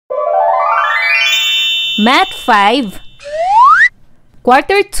Math 5,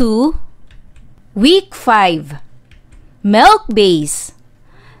 Quarter 2, Week 5, MELC-BASED.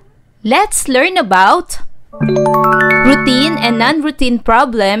 Let's learn about routine and non-routine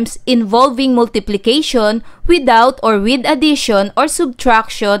problems involving multiplication without or with addition or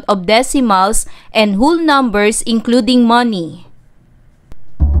subtraction of decimals and whole numbers including money.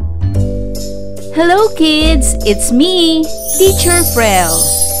 Hello kids, it's me, Teacher Frel.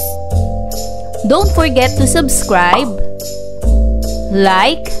 Don't forget to subscribe,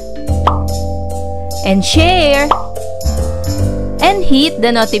 like, and share, and hit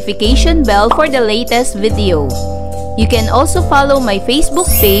the notification bell for the latest video. You can also follow my Facebook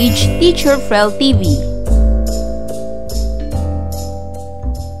page, Teacher Frel TV.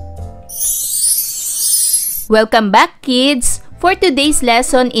 Welcome back kids! For today's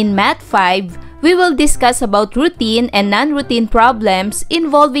lesson in Math 5, we will discuss about routine and non-routine problems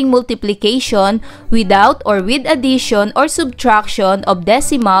involving multiplication without or with addition or subtraction of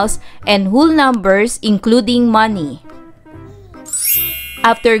decimals and whole numbers including money.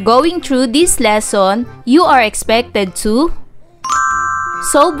 After going through this lesson, you are expected to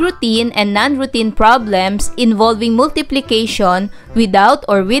solve routine and non-routine problems involving multiplication without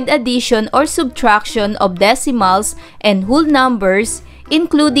or with addition or subtraction of decimals and whole numbers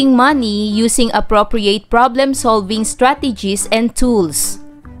including money using appropriate problem-solving strategies and tools.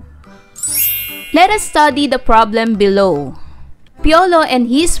 Let us study the problem below. Piolo and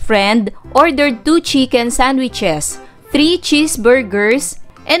his friend ordered 2 chicken sandwiches, 3 cheeseburgers,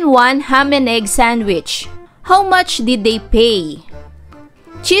 and 1 ham and egg sandwich. How much did they pay?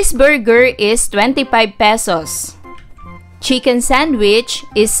 Cheeseburger is 25 pesos. Chicken sandwich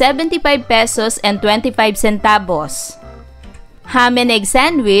is 75 pesos and 25 centavos. Ham and egg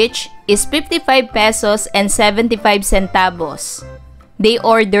sandwich is 55 pesos and 75 centavos. They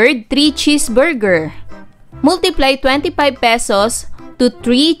ordered 3 cheeseburger. Multiply 25 pesos to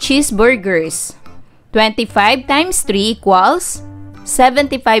 3 cheeseburgers. 25 times 3 equals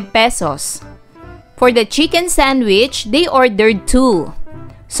 75 pesos. For the chicken sandwich, they ordered 2.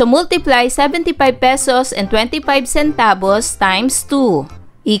 So multiply 75 pesos and 25 centavos times 2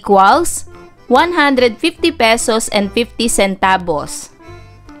 equals 150 pesos and 50 centavos.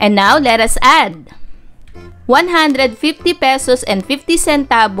 And now let us add 150 pesos and 50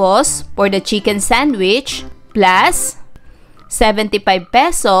 centavos for the chicken sandwich plus 75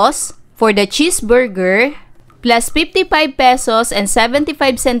 pesos for the cheeseburger plus 55 pesos and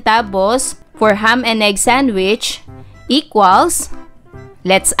 75 centavos for ham and egg sandwich equals,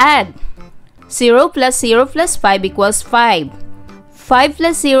 let's add 0 plus 0 plus 5 equals 5. 5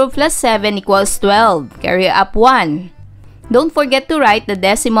 plus 0 plus 7 equals 12. Carry up 1. Don't forget to write the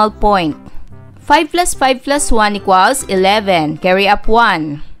decimal point. 5 plus 5 plus 1 equals 11. Carry up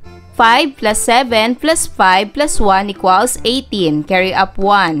 1. 5 plus 7 plus 5 plus 1 equals 18. Carry up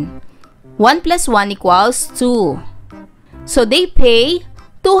 1. 1 plus 1 equals 2. So they pay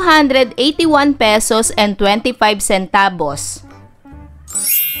 281 pesos and 25 centavos.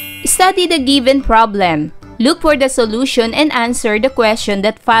 Study the given problem. Look for the solution and answer the question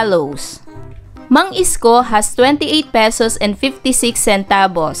that follows. Mang Isko has 28 pesos and 56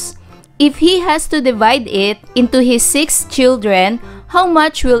 centavos. If he has to divide it into his 6 children, how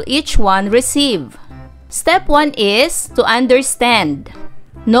much will each one receive? Step 1 is to understand.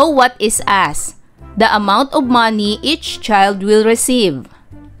 Know what is asked. The amount of money each child will receive.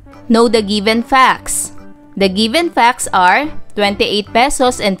 Know the given facts. The given facts are 28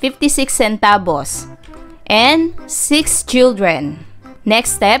 pesos and 56 centavos. And 6 children.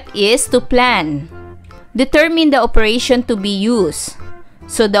 Next step is to plan. Determine the operation to be used.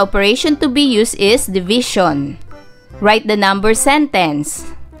 So the operation to be used is division. Write the number sentence.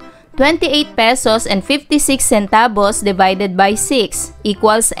 28 pesos and 56 centavos divided by 6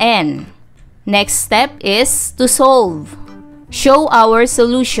 equals n. Next step is to solve. Show our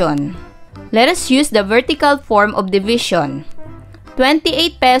solution. Let us use the vertical form of division.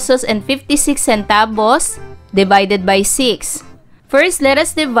 28 pesos and 56 centavos divided by 6. First, let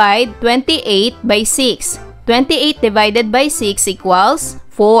us divide 28 by 6. 28 divided by 6 equals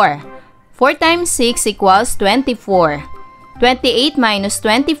 4. 4 times 6 equals 24. 28 minus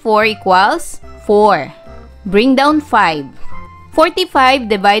 24 equals 4. Bring down 5. 45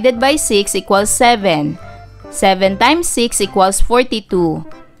 divided by 6 equals 7. 7 times 6 equals 42.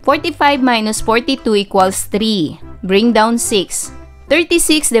 45 minus 42 equals 3. Bring down 6.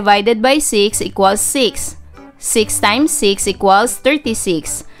 36 divided by 6 equals 6. 6 times 6 equals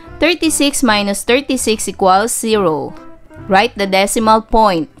 36. 36 minus 36 equals 0. Write the decimal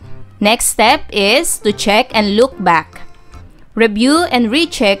point. Next step is to check and look back. Review and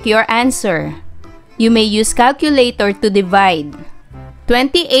recheck your answer. you may use calculator to divide.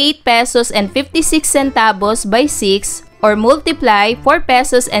 28 pesos and 56 centavos by 6 or multiply 4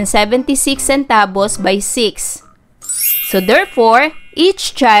 pesos and 76 centavos by 6. So therefore,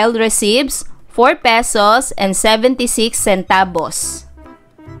 each child receives 4 pesos and 76 centavos.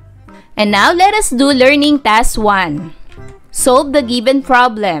 And now let us do learning task 1. Solve the given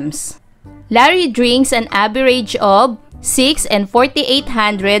problems. Larry drinks an average of 6 and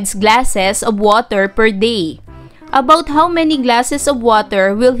 4800 glasses of water per day. About how many glasses of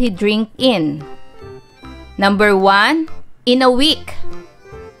water will he drink in? Number 1, in a week.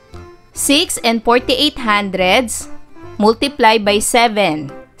 6 and 4800 multiplied by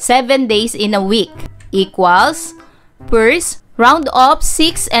 7. 7 days in a week equals, first, round off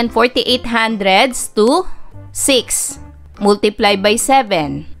 6 and 4800 to 6. Multiply by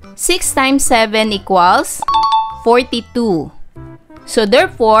 7. 6 times 7 equals 42. So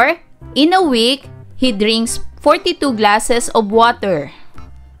therefore, in a week, he drinks 42 glasses of water.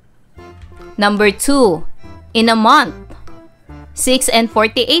 Number 2, in a month. 6 and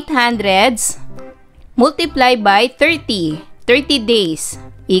 4800 multiply by 30. 30 days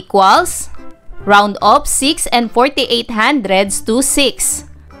equals, round off 6 and 4800 to 6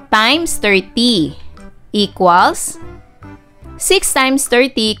 times 30 equals, 6 times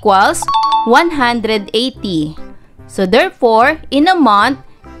 30 equals 180. So therefore, in a month,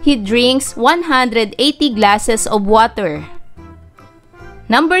 he drinks 180 glasses of water.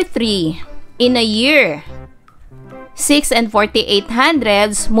 Number 3, in a year. 6 and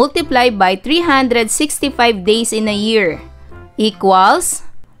 4800 multiplied by 365 days in a year equals,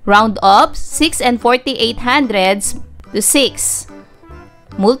 round up 6 and 4800 to 6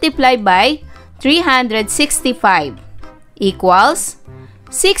 multiply by 365 equals,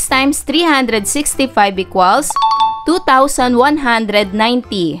 6 times 365 equals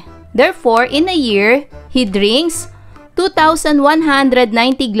 2,190. Therefore, in a year, he drinks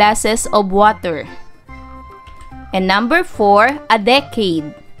 2,190 glasses of water. And number 4, a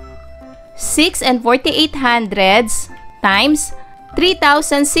decade. 6 and 4800 times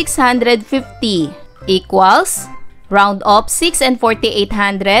 3,650 equals, round up 6 and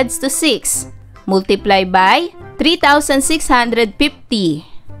 4800 to 6 multiply by 3,650.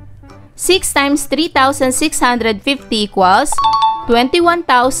 6 times 3,650 equals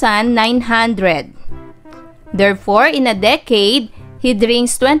 21,900. Therefore, in a decade, he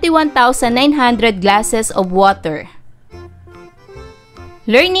drinks 21,900 glasses of water.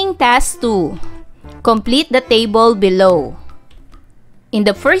 Learning task 2. Complete the table below. In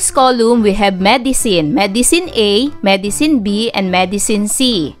the first column, we have medicine, medicine A, medicine B, and medicine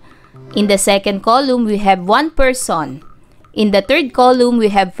C. In the second column, we have 1 person. In the third column, we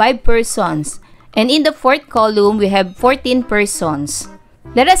have 5 persons. And in the fourth column, we have 14 persons.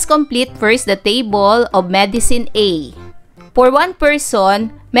 Let us complete first the table of medicine A. For 1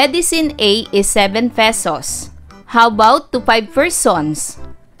 person, medicine A is 7 pesos. How about to 5 persons?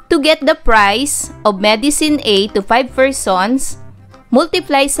 To get the price of medicine A to 5 persons,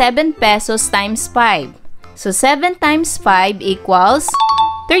 multiply 7 pesos times 5. So 7 times 5 equals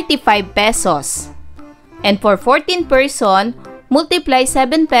 35 pesos. And for 14 person, multiply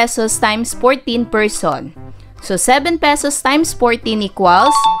 7 pesos times 14 person. So 7 pesos times 14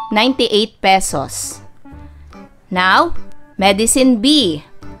 equals 98 pesos. Now, medicine B.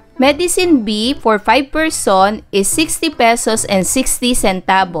 Medicine B for 5 person is 60 pesos and 60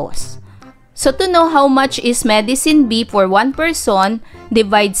 centavos. So to know how much is medicine B for 1 person,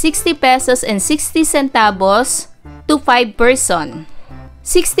 divide 60 pesos and 60 centavos to 5 person.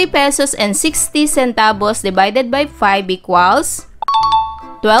 60 pesos and 60 centavos divided by 5 equals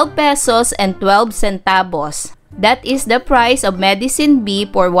 12 pesos and 12 centavos. That is the price of medicine B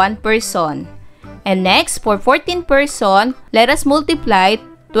for 1 person. And next, for 14 person, let us multiply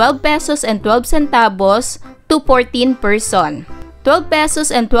 12 pesos and 12 centavos to 14 person. 12 pesos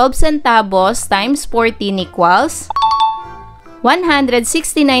and 12 centavos times 14 equals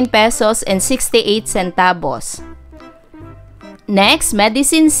 169 pesos and 68 centavos. Next,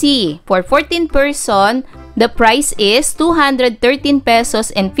 medicine C. For 14 person, the price is 213 pesos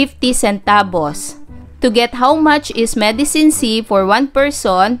and 50 centavos. To get how much is medicine C for 1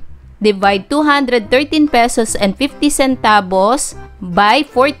 person, divide 213 pesos and 50 centavos by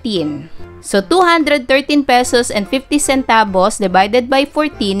 14. So 213 pesos and 50 centavos divided by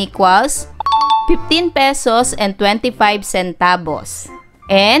 14 equals 15 pesos and 25 centavos.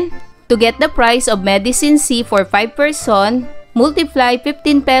 And to get the price of medicine C for 5 person, multiply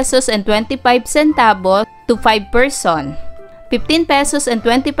 15 pesos and 25 centavos to 5 person. 15 pesos and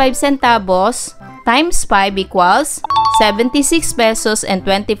 25 centavos times 5 equals 76 pesos and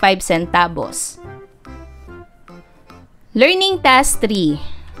 25 centavos. Learning Task 3.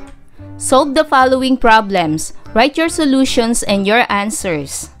 Solve the following problems. Write your solutions and your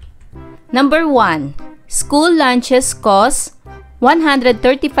answers. Number 1. School lunches cost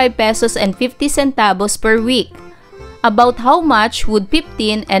 135 pesos and 50 centavos per week. About how much would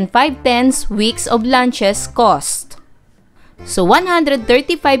 15 and 5/10 weeks of lunches cost? So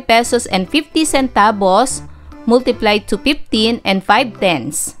 135 pesos and 50 centavos multiplied to 15 and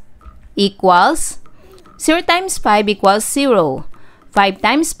 5/10 equals 0 times 5 equals 0. 5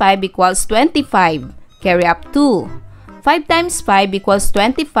 times 5 equals 25. Carry up 2. 5 times 5 equals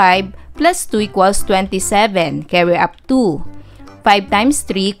 25 plus 2 equals 27. Carry up 2. 5 times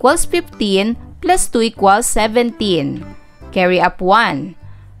 3 equals 15 plus 2 equals 17. Carry up 1.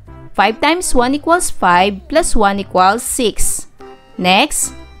 5 times 1 equals 5 plus 1 equals 6.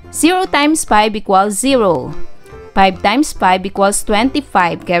 Next, 0 times 5 equals 0. 5 times 5 equals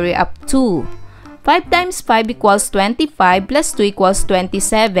 25. Carry up 2. 5 times 5 equals 25 plus 2 equals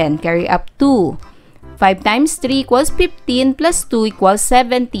 27. Carry up 2. 5 times 3 equals 15 plus 2 equals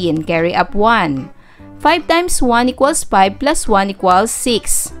 17. Carry up 1. 5 times 1 equals 5 plus 1 equals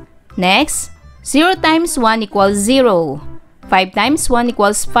 6. Next, 0 times 1 equals 0. 5 times 1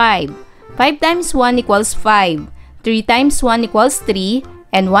 equals 5. 5 times 1 equals 5. 3 times 1 equals 3.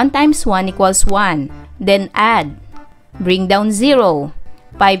 And 1 times 1 equals 1. Then add. Bring down 0.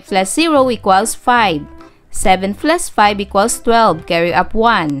 5 plus 0 equals 5. 7 plus 5 equals 12. Carry up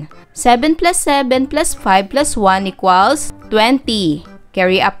 1. 7 plus 7 plus 5 plus 1 equals 20.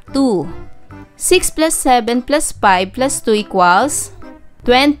 Carry up 2. 6 plus 7 plus 5 plus 2 equals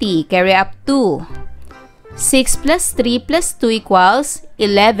 20. Carry up 2. 6 plus 3 plus 2 equals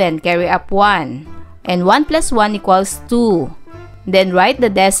 11. Carry up 1. And 1 plus 1 equals 2. Then write the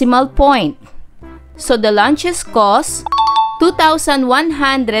decimal point. So the lunches cost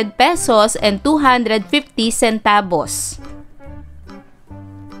 2,100 pesos and 250 centavos.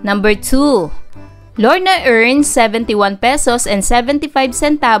 Number 2. Lorna earns 71 pesos and 75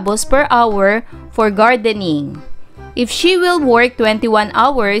 centavos per hour for gardening. If she will work 21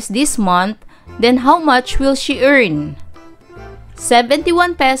 hours this month, then how much will she earn?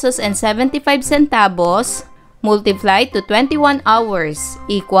 71 pesos and 75 centavos multiplied to 21 hours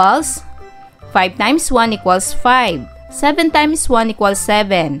equals 5 times 1 equals 5. 7 times 1 equals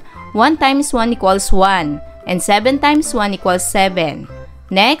 7. 1 times 1 equals 1. And 7 times 1 equals 7.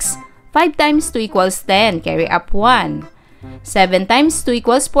 Next, 5 times 2 equals 10. Carry up 1. 7 times 2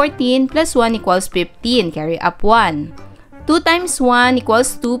 equals 14 plus 1 equals 15. Carry up 1. 2 times 1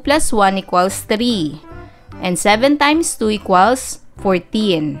 equals 2 plus 1 equals 3. And 7 times 2 equals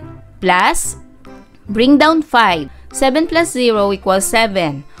 14. Plus, bring down 5. 7 plus 0 equals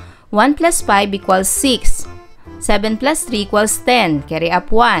 7. 1 plus 5 equals 6. 7 plus 3 equals 10. Carry up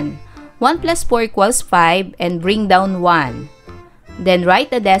 1. 1 plus 4 equals 5 and bring down 1. Then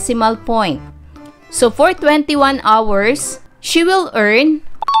write the decimal point. So for 21 hours, she will earn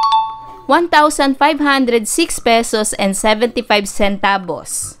 1,506 pesos and 75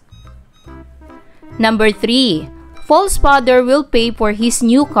 centavos. Number 3. Paul's father will pay for his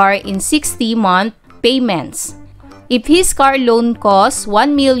new car in 60-month payments. If his car loan costs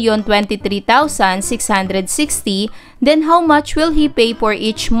 1,023,660, then how much will he pay for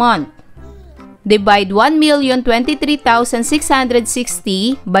each month? Divide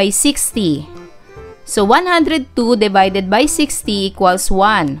 1,023,660 by 60. So 102 divided by 60 equals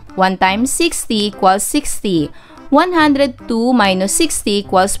 1. 1 times 60 equals 60. 102 minus 60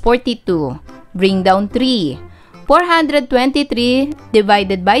 equals 42. Bring down 3. 423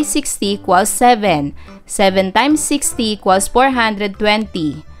 divided by 60 equals 7. 7 times 60 equals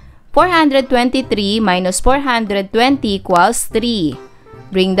 420. 423 minus 420 equals 3.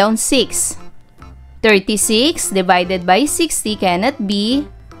 Bring down 6. 36 divided by 60 cannot be.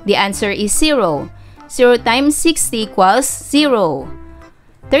 The answer is 0. 0 times 60 equals 0.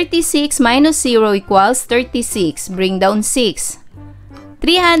 36 minus 0 equals 36. Bring down 6.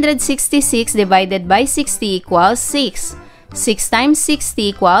 366 divided by 60 equals 6. 6 times 60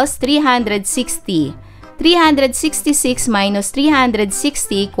 equals 360. 366 minus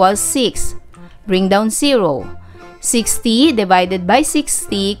 360 equals 6. Bring down 0. 60 divided by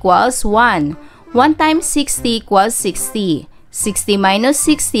 60 equals 1. 1 times 60 equals 60. 60 minus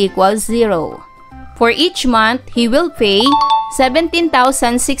 60 equals 0. For each month, he will pay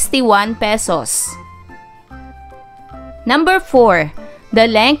 17,061 pesos. Number 4. The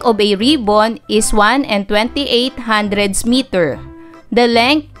length of a ribbon is 1 2/2800 meter. The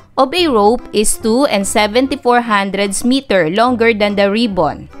length of a rope is 2 7/400 meter longer than the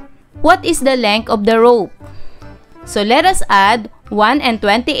ribbon. What is the length of the rope? So let us add 1 and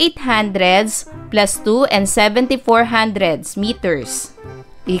 28 hundredths plus 2 and 74 hundredths meters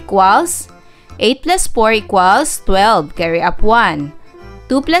equals 8 plus 4 equals 12, carry up 1.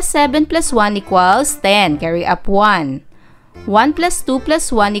 2 plus 7 plus 1 equals 10, carry up 1. 1 plus 2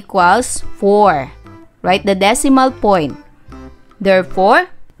 plus 1 equals 4. Write the decimal point. Therefore,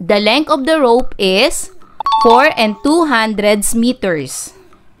 the length of the rope is 4 and 2 hundredths meters.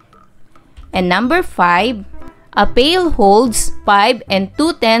 And number 5, a pail holds 5 and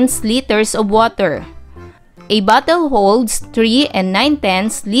 2/10 liters of water. A bottle holds 3 and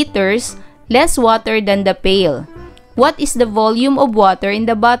 9/10 liters less water than the pail. What is the volume of water in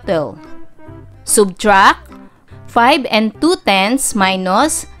the bottle? Subtract 5 and 2/10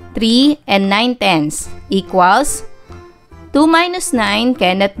 minus 3 and 9/10 equals 2 minus 9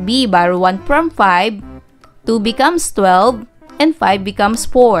 cannot be, borrow 1 from 5. 2 becomes 12 and 5 becomes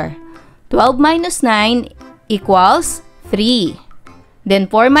 4. 12 minus 9 equals 3. Then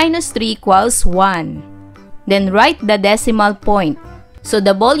 4 minus 3 equals 1. Then write the decimal point. So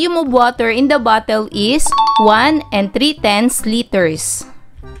the volume of water in the bottle is 1 and 3/10 liters.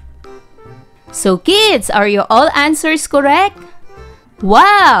 So kids, are your all answers correct?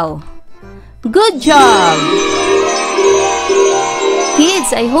 Wow! Good job! Kids,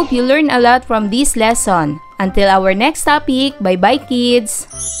 I hope you learned a lot from this lesson. Until our next topic, bye-bye kids!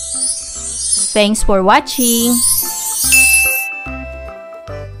 Thanks for watching!